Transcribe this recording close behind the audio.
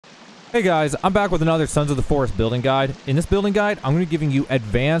Hey guys, I'm back with another Sons of the Forest building guide. In this building guide, I'm going to be giving you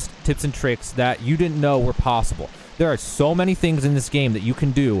advanced tips and tricks that you didn't know were possible. There are so many things in this game that you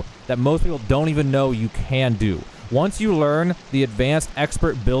can do that most people don't even know you can do. Once you learn the advanced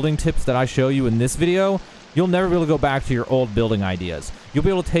expert building tips that I show you in this video, you'll never be able to go back to your old building ideas. You'll be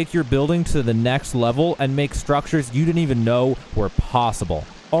able to take your building to the next level and make structures you didn't even know were possible.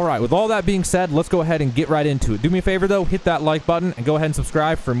 Alright, with all that being said, let's go ahead and get right into it. Do me a favor though, hit that like button and go ahead and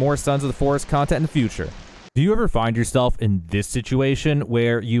subscribe for more Sons of the Forest content in the future. Do you ever find yourself in this situation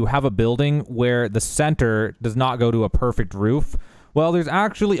where you have a building where the center does not go to a perfect roof? Well, there's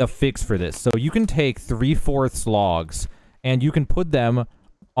actually a fix for this. So you can take 3/4 logs and you can put them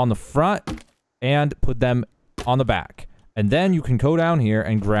on the front and put them on the back. And then you can go down here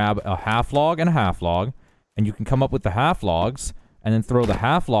and grab a half log and a half log, and you can come up with the half logs and then throw the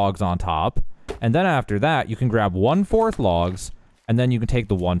half logs on top. And then after that, you can grab 1/4 logs, and then you can take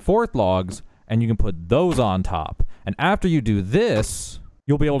the 1/4 logs and you can put those on top. And after you do this,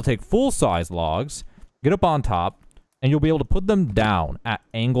 you'll be able to take full-size logs, get up on top, and you'll be able to put them down at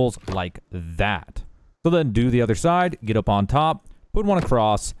angles like that. So then do the other side, get up on top, put one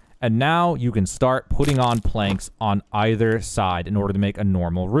across, and now you can start putting on planks on either side in order to make a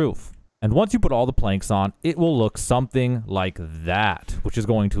normal roof. And once you put all the planks on, it will look something like that, which is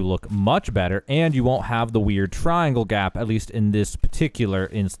going to look much better, and you won't have the weird triangle gap, at least in this particular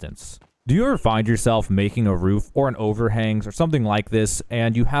instance. Do you ever find yourself making a roof or an overhangs or something like this,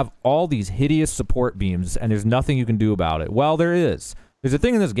 and you have all these hideous support beams, and there's nothing you can do about it? Well, there is. There's a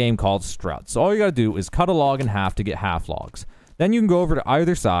thing in this game called struts. So all you gotta do is cut a log in half to get half logs. Then you can go over to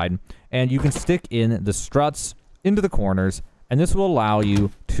either side, and you can stick in the struts into the corners, and this will allow you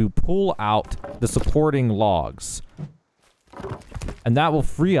to pull out the supporting logs. And that will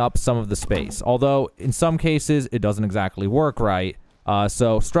free up some of the space. Although, in some cases, it doesn't exactly work right.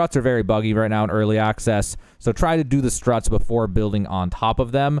 So struts are very buggy right now in early access. So try to do the struts before building on top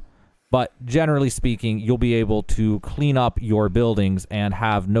of them. But generally speaking, you'll be able to clean up your buildings and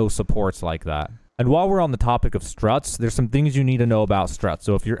have no supports like that. And while we're on the topic of struts, there's some things you need to know about struts.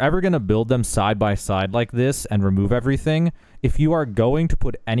 So if you're ever going to build them side by side like this and remove everything, if you are going to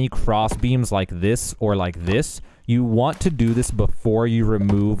put any cross beams like this or like this, you want to do this before you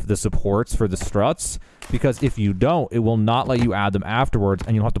remove the supports for the struts, because if you don't, it will not let you add them afterwards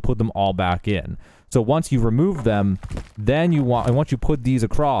and you'll have to put them all back in. So once you remove them, then you want, and once you put these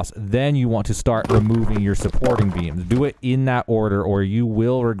across, then you want to start removing your supporting beams. Do it in that order or you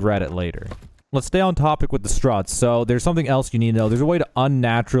will regret it later. Let's stay on topic with the struts. So there's something else you need to know. There's a way to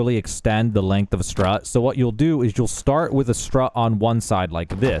unnaturally extend the length of a strut. So what you'll do is you'll start with a strut on one side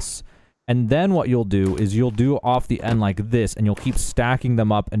like this. And then what you'll do is you'll do off the end like this, and you'll keep stacking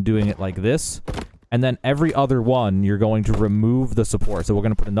them up and doing it like this. And then every other one, you're going to remove the support. So we're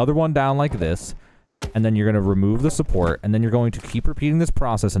going to put another one down like this, and then you're going to remove the support, and then you're going to keep repeating this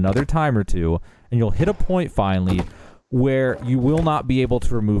process another time or two, and you'll hit a point finally where you will not be able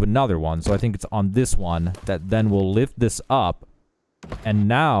to remove another one. So I think it's on this one that then will lift this up. And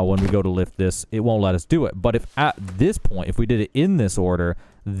now when we go to lift this, it won't let us do it. But if at this point, if we did it in this order,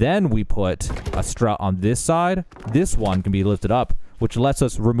 then we put a strut on this side, this one can be lifted up, which lets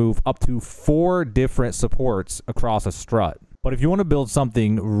us remove up to 4 different supports across a strut. But if you want to build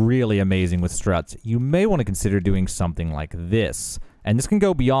something really amazing with struts, you may want to consider doing something like this. And this can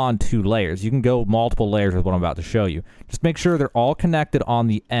go beyond 2 layers. You can go multiple layers with what I'm about to show you. Just make sure they're all connected on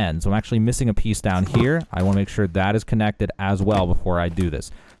the ends. So I'm actually missing a piece down here. I want to make sure that is connected as well before I do this.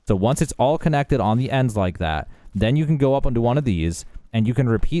 So once it's all connected on the ends like that, then you can go up onto one of these and you can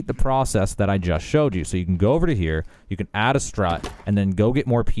repeat the process that I just showed you. So you can go over to here, you can add a strut, and then go get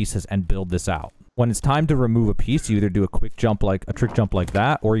more pieces and build this out. When it's time to remove a piece, you either do a quick jump like a trick jump like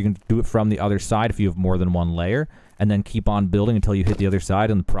that, or you can do it from the other side if you have more than one layer, and then keep on building until you hit the other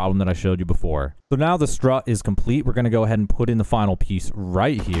side and the problem that I showed you before. So now the strut is complete. We're going to go ahead and put in the final piece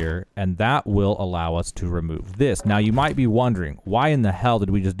right here, and that will allow us to remove this. Now you might be wondering, why in the hell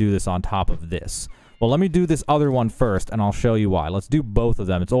did we just do this on top of this? Well, let me do this other one first, and I'll show you why. Let's do both of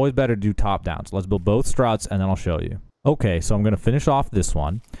them. It's always better to do top down. So let's build both struts, and then I'll show you. Okay, so I'm going to finish off this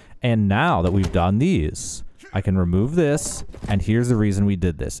one. And now that we've done these, I can remove this, and here's the reason we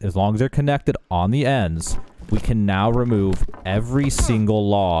did this. As long as they're connected on the ends, we can now remove every single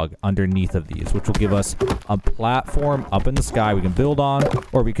log underneath of these, which will give us a platform up in the sky we can build on,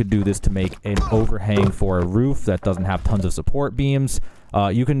 or we could do this to make an overhang for a roof that doesn't have tons of support beams.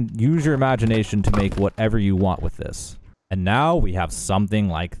 You can use your imagination to make whatever you want with this. And now we have something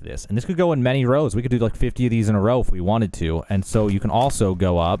like this. And this could go in many rows. We could do like 50 of these in a row if we wanted to. And so you can also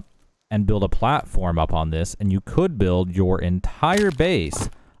go up and build a platform up on this, and you could build your entire base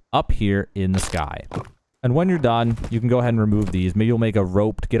up here in the sky. And when you're done, you can go ahead and remove these. Maybe you'll make a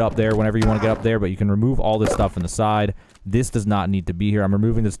rope to get up there whenever you want to get up there, but you can remove all this stuff in the side. This does not need to be here. I'm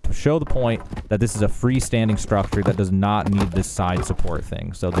removing this to show the point that this is a freestanding structure that does not need this side support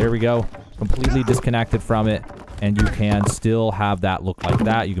thing. So there we go. Completely disconnected from it. And you can still have that look like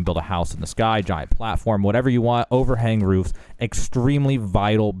that. You can build a house in the sky, giant platform, whatever you want, overhang roofs. Extremely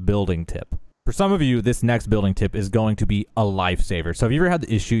vital building tip. For some of you, this next building tip is going to be a lifesaver. So if you ever had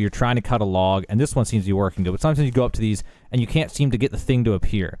the issue, you're trying to cut a log, and this one seems to be working good, but sometimes you go up to these and you can't seem to get the thing to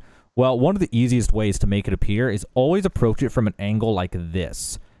appear. Well, one of the easiest ways to make it appear is always approach it from an angle like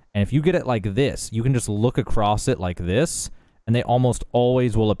this. And if you get it like this, you can just look across it like this, and they almost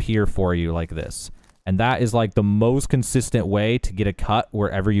always will appear for you like this. And that is like the most consistent way to get a cut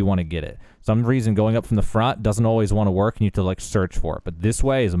wherever you want to get it. Some reason going up from the front doesn't always want to work, and you have to like search for it. But this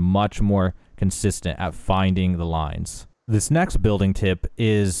way is much more consistent at finding the lines. This next building tip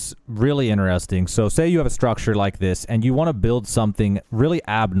is really interesting. So say you have a structure like this and you want to build something really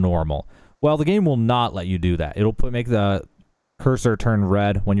abnormal. Well, the game will not let you do that. It'll make the cursor turn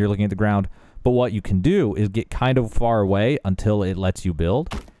red when you're looking at the ground. But what you can do is get kind of far away until it lets you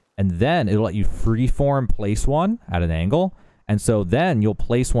build. And then it'll let you freeform place one at an angle. And so then you'll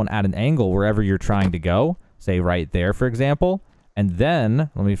place one at an angle wherever you're trying to go. Say right there, for example. And then,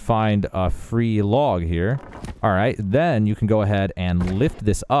 let me find a free log here. All right, then you can go ahead and lift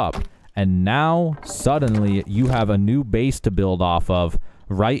this up. And now, suddenly, you have a new base to build off of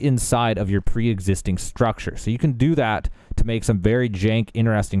right inside of your pre-existing structure. So you can do that to make some very jank,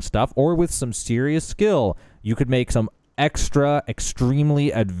 interesting stuff. Or with some serious skill, you could make some extra,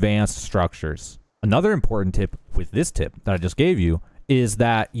 extremely advanced structures. Another important tip with this tip that I just gave you is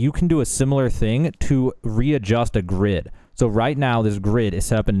that you can do a similar thing to readjust a grid. So right now, this grid is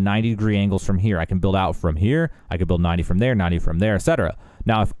set up in 90-degree angles from here. I can build out from here. I can build 90 from there, 90 from there, etc.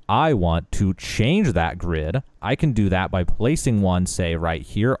 Now, if I want to change that grid, I can do that by placing one, say, right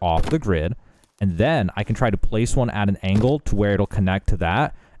here off the grid. And then I can try to place one at an angle to where it'll connect to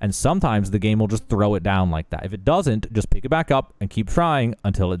that. And sometimes the game will just throw it down like that. If it doesn't, just pick it back up and keep trying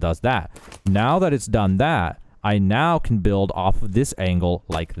until it does that. Now that it's done that, I now can build off of this angle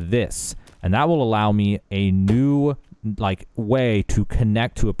like this. And that will allow me a new way to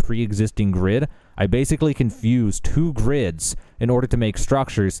connect to a pre-existing grid. I basically confuse two grids in order to make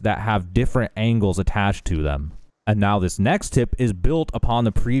structures that have different angles attached to them. And now this next tip is built upon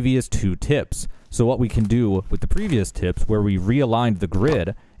the previous two tips. So what we can do with the previous tips where we realigned the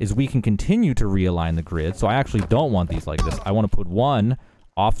grid is we can continue to realign the grid. So I actually don't want these like this. I want to put one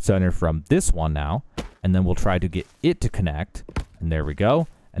off center from this one now, and then we'll try to get it to connect. And there we go.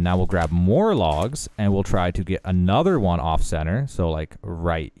 And now we'll grab more logs and we'll try to get another one off center. So like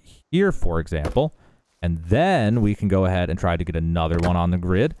right here, for example. And then we can go ahead and try to get another one on the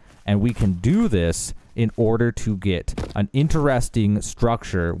grid. And we can do this in order to get an interesting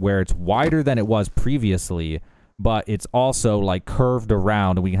structure where it's wider than it was previously, but it's also like curved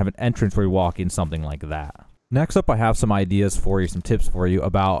around, and we can have an entrance where we walk in, something like that. Next up, I have some ideas for you, some tips for you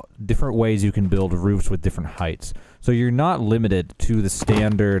about different ways you can build roofs with different heights. So you're not limited to the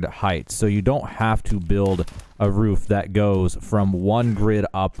standard heights. So you don't have to build a roof that goes from one grid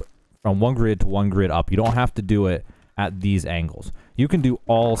up, from one grid to one grid up. You don't have to do it at these angles. You can do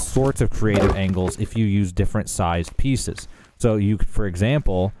all sorts of creative angles if you use different sized pieces. So you could, for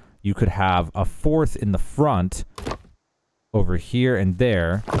example, you could have a fourth in the front over here and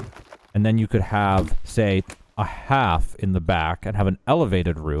there. And then you could have, say, a half in the back and have an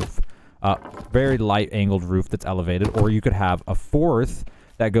elevated roof, very light angled roof that's elevated. Or you could have a fourth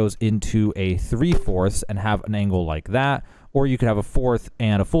that goes into a 3/4 and have an angle like that. Or you could have a fourth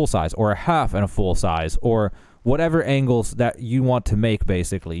and a full size, or a half and a full size, or whatever angles that you want to make,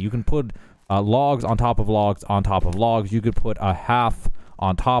 basically. You can put logs on top of logs on top of logs. You could put a half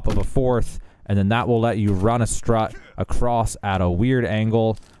on top of a fourth, and then that will let you run a strut across at a weird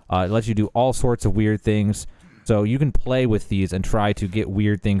angle. It lets you do all sorts of weird things. So you can play with these and try to get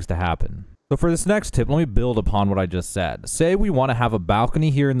weird things to happen. So for this next tip, let me build upon what I just said. Say we want to have a balcony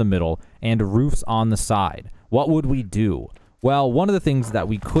here in the middle and roofs on the side. What would we do? Well, one of the things that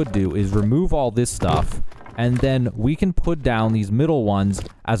we could do is remove all this stuff, and then we can put down these middle ones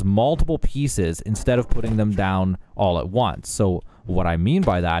as multiple pieces instead of putting them down all at once. So what I mean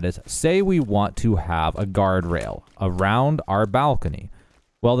by that is, say we want to have a guardrail around our balcony.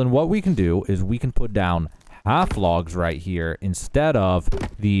 Well, then what we can do is we can put down half logs right here instead of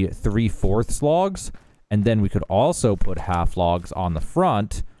the 3/4 logs. And then we could also put half logs on the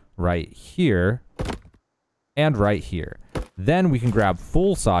front right here and right here. Then we can grab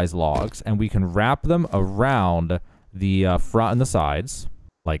full-size logs and we can wrap them around the front and the sides.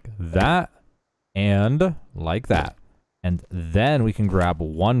 like that, and like that. And then we can grab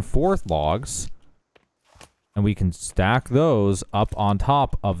 1/4 logs, and we can stack those up on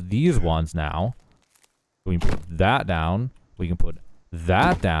top of these ones now. We can put that down, we can put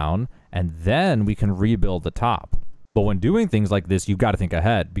that down, and then we can rebuild the top. But when doing things like this, you've got to think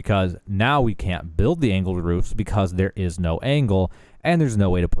ahead, because now we can't build the angled roofs because there is no angle and there's no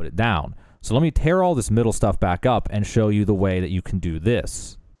way to put it down. So let me tear all this middle stuff back up and show you the way that you can do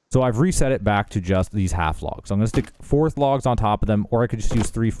this. So I've reset it back to just these half logs. So I'm going to stick 1/4 logs on top of them, or I could just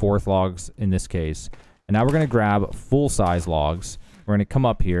use 3/4 logs in this case. And now we're going to grab full-size logs. We're going to come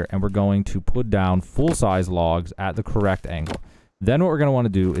up here and we're going to put down full-size logs at the correct angle. Then what we're going to want to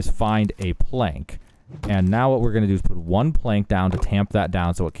do is find a plank. And now what we're going to do is put 1 plank down to tamp that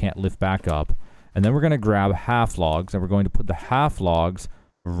down so it can't lift back up. And then we're going to grab half logs, and we're going to put the half logs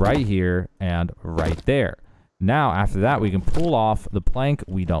right here and right there. Now, after that, we can pull off the plank.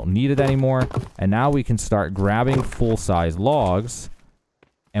 We don't need it anymore. And now we can start grabbing full-size logs,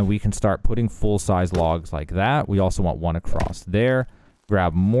 and we can start putting full-size logs like that. We also want one across there.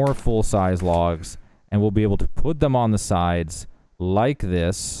 Grab more full-size logs, and we'll be able to put them on the sides like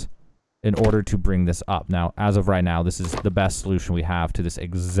this in order to bring this up. Now, as of right now, this is the best solution we have to this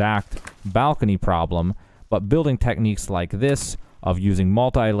exact balcony problem. But building techniques like this, of using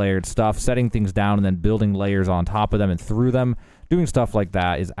multi-layered stuff, setting things down, and then building layers on top of them and through them, doing stuff like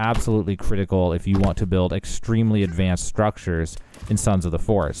that is absolutely critical if you want to build extremely advanced structures in Sons of the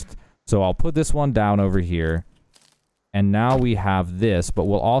Forest. So I'll put this one down over here, and now we have this, but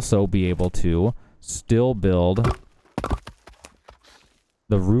we'll also be able to still build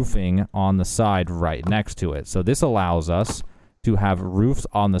the roofing on the side right next to it. So this allows us to have roofs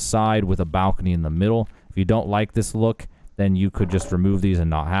on the side with a balcony in the middle. If you don't like this look, then you could just remove these and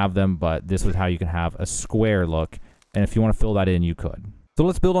not have them, but this is how you can have a square look, and if you want to fill that in, you could. So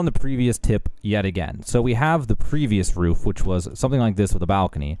let's build on the previous tip yet again. So we have the previous roof, which was something like this with a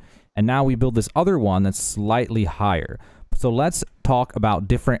balcony, and now we build this other one that's slightly higher. So let's talk about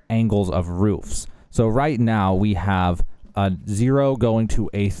different angles of roofs. So right now we have a 0 going to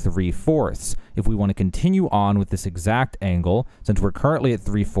a 3/4. If we want to continue on with this exact angle, since we're currently at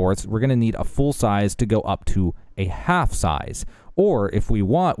 3/4, we're going to need a full size to go up to a half size. Or if we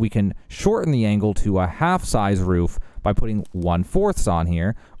want, we can shorten the angle to a half size roof by putting 1/4 on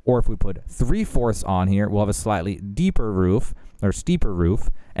here. Or if we put 3/4 on here, we'll have a slightly deeper roof, or steeper roof.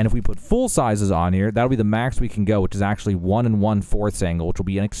 And if we put full sizes on here, that'll be the max we can go, which is actually 1 1/4 angle, which will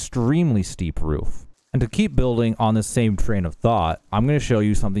be an extremely steep roof. And to keep building on the same train of thought, I'm going to show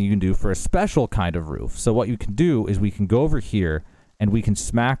you something you can do for a special kind of roof. So what you can do is we can go over here and we can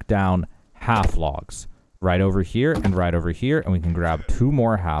smack down half logs right over here and right over here. And we can grab 2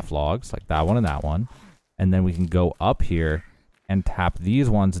 more half logs like that one and that one. And then we can go up here and tap these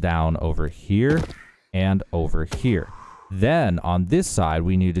ones down over here and over here. Then on this side,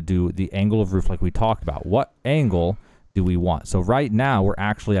 we need to do the angle of roof like we talked about. What angle do we want? So right now we're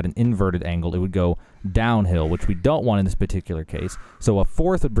actually at an inverted angle. It would go downhill, which we don't want in this particular case. So a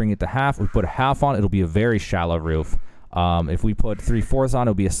 1/4 would bring it to half. We put a half on, it'll be a very shallow roof. If we put 3/4 on,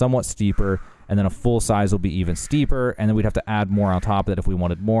 it'll be a somewhat steeper, and then a full size will be even steeper, and then we'd have to add more on top of that if we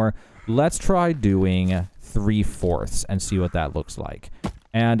wanted more. Let's try doing 3/4 and see what that looks like.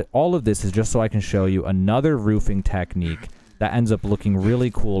 And all of this is just so I can show you another roofing technique that ends up looking really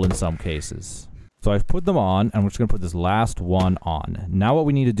cool in some cases. So I've put them on, and I'm just going to put this last one on. Now what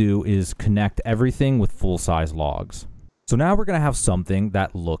we need to do is connect everything with full-size logs. So now we're going to have something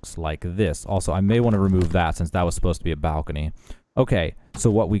that looks like this. Also, I may want to remove that since that was supposed to be a balcony. Okay, so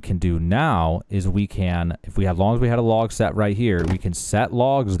what we can do now is we can, as long as we had a log set right here, we can set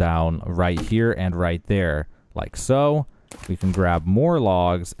logs down right here and right there, like so. We can grab more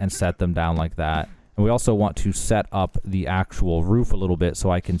logs and set them down like that. And we also want to set up the actual roof a little bit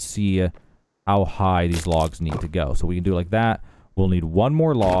so I can see how high these logs need to go. So we can do it like that. We'll need 1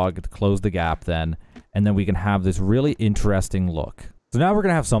 more log to close the gap then, and then we can have this really interesting look. So now we're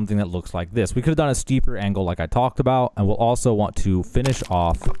going to have something that looks like this. We could have done a steeper angle like I talked about, and we'll also want to finish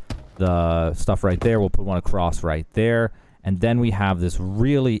off the stuff right there. We'll put one across right there, and then we have this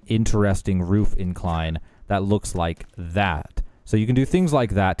really interesting roof incline that looks like that. So you can do things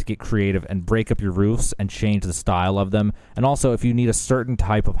like that to get creative and break up your roofs and change the style of them. And also, if you need a certain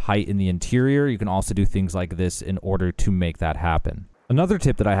type of height in the interior, you can also do things like this in order to make that happen. Another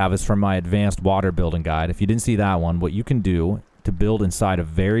tip that I have is from my advanced water building guide. If you didn't see that one, what you can do to build inside of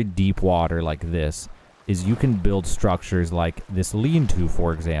very deep water like this is you can build structures like this lean-to,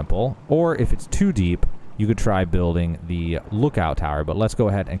 for example. Or if it's too deep, you could try building the lookout tower. But let's go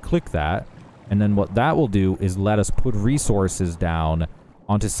ahead and click that. And then what that will do is let us put resources down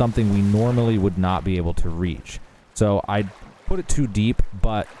onto something we normally would not be able to reach. So I put it too deep,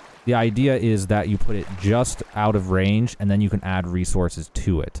 but the idea is that you put it just out of range and then you can add resources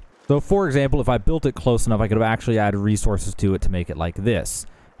to it. So for example, if I built it close enough, I could have actually added resources to it to make it like this.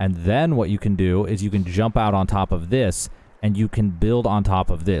 And then what you can do is you can jump out on top of this and you can build on top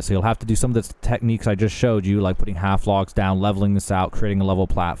of this. So you'll have to do some of the techniques I just showed you, like putting half logs down, leveling this out, creating a level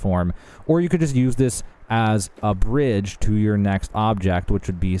platform, or you could just use this as a bridge to your next object, which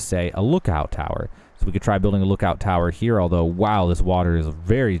would be, say, a lookout tower. So we could try building a lookout tower here, although, wow, this water is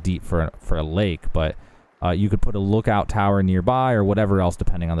very deep for a lake, but you could put a lookout tower nearby or whatever else,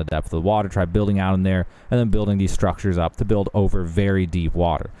 depending on the depth of the water. Try building out in there and then building these structures up to build over very deep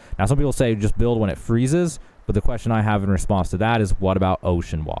water. Now, some people say just build when it freezes, but the question I have in response to that is, what about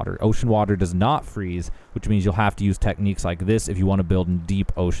ocean water? Ocean water does not freeze, which means you'll have to use techniques like this if you want to build in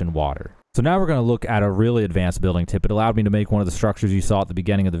deep ocean water. So now we're going to look at a really advanced building tip. It allowed me to make one of the structures you saw at the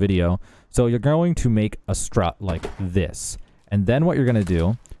beginning of the video. So you're going to make a strut like this. And then what you're going to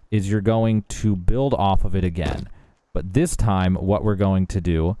do is you're going to build off of it again. But this time, what we're going to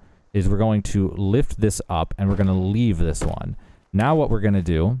do is we're going to lift this up and we're going to leave this one. Now what we're going to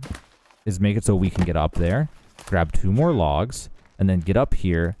do is make it so we can get up there, grab 2 more logs, and then get up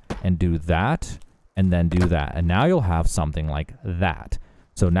here and do that, and then do that. And now you'll have something like that.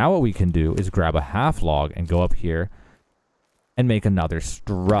 So now what we can do is grab a half log and go up here and make another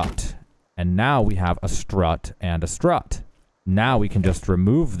strut. And now we have a strut and a strut. Now we can just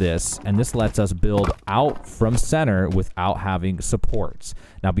remove this, and this lets us build out from center without having supports.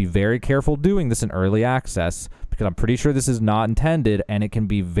 Now be very careful doing this in early access, because I'm pretty sure this is not intended, and it can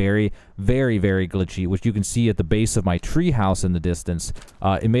be very, very, very glitchy, which you can see at the base of my tree house in the distance.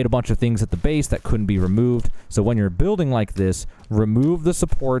 It made a bunch of things at the base that couldn't be removed. So when you're building like this, remove the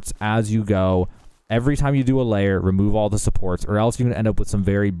supports as you go. Every time you do a layer, remove all the supports, or else you can end up with some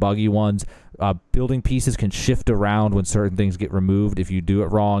very buggy ones. Building pieces can shift around when certain things get removed if you do it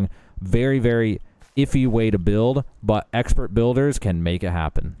wrong. Very, very iffy way to build, but expert builders can make it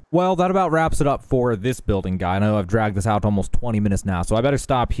happen. Well, that about wraps it up for this building guide. I know I've dragged this out to almost 20 minutes now, so I better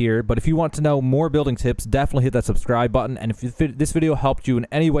stop here. But if you want to know more building tips, definitely hit that subscribe button. And if this video helped you in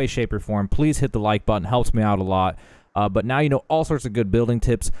any way, shape, or form, please hit the like button. Helps me out a lot. But now you know all sorts of good building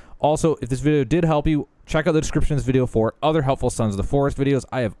tips. Also, if this video did help you, check out the description of this video for other helpful Sons of the Forest videos.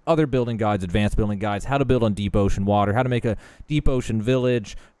 I have other building guides, advanced building guides, how to build on deep ocean water, how to make a deep ocean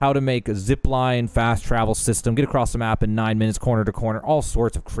village, how to make a zip line, fast travel system, get across the map in 9 minutes, corner to corner, all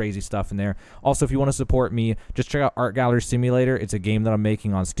sorts of crazy stuff in there. Also, if you want to support me, just check out Art Gallery Simulator. It's a game that I'm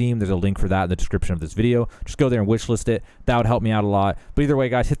making on Steam. There's a link for that in the description of this video. Just go there and wishlist it. That would help me out a lot. But either way,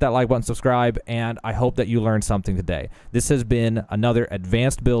 guys, hit that like button, subscribe, and I hope that you learned something today. This has been another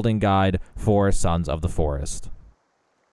advanced building guide for Sons of the Forest.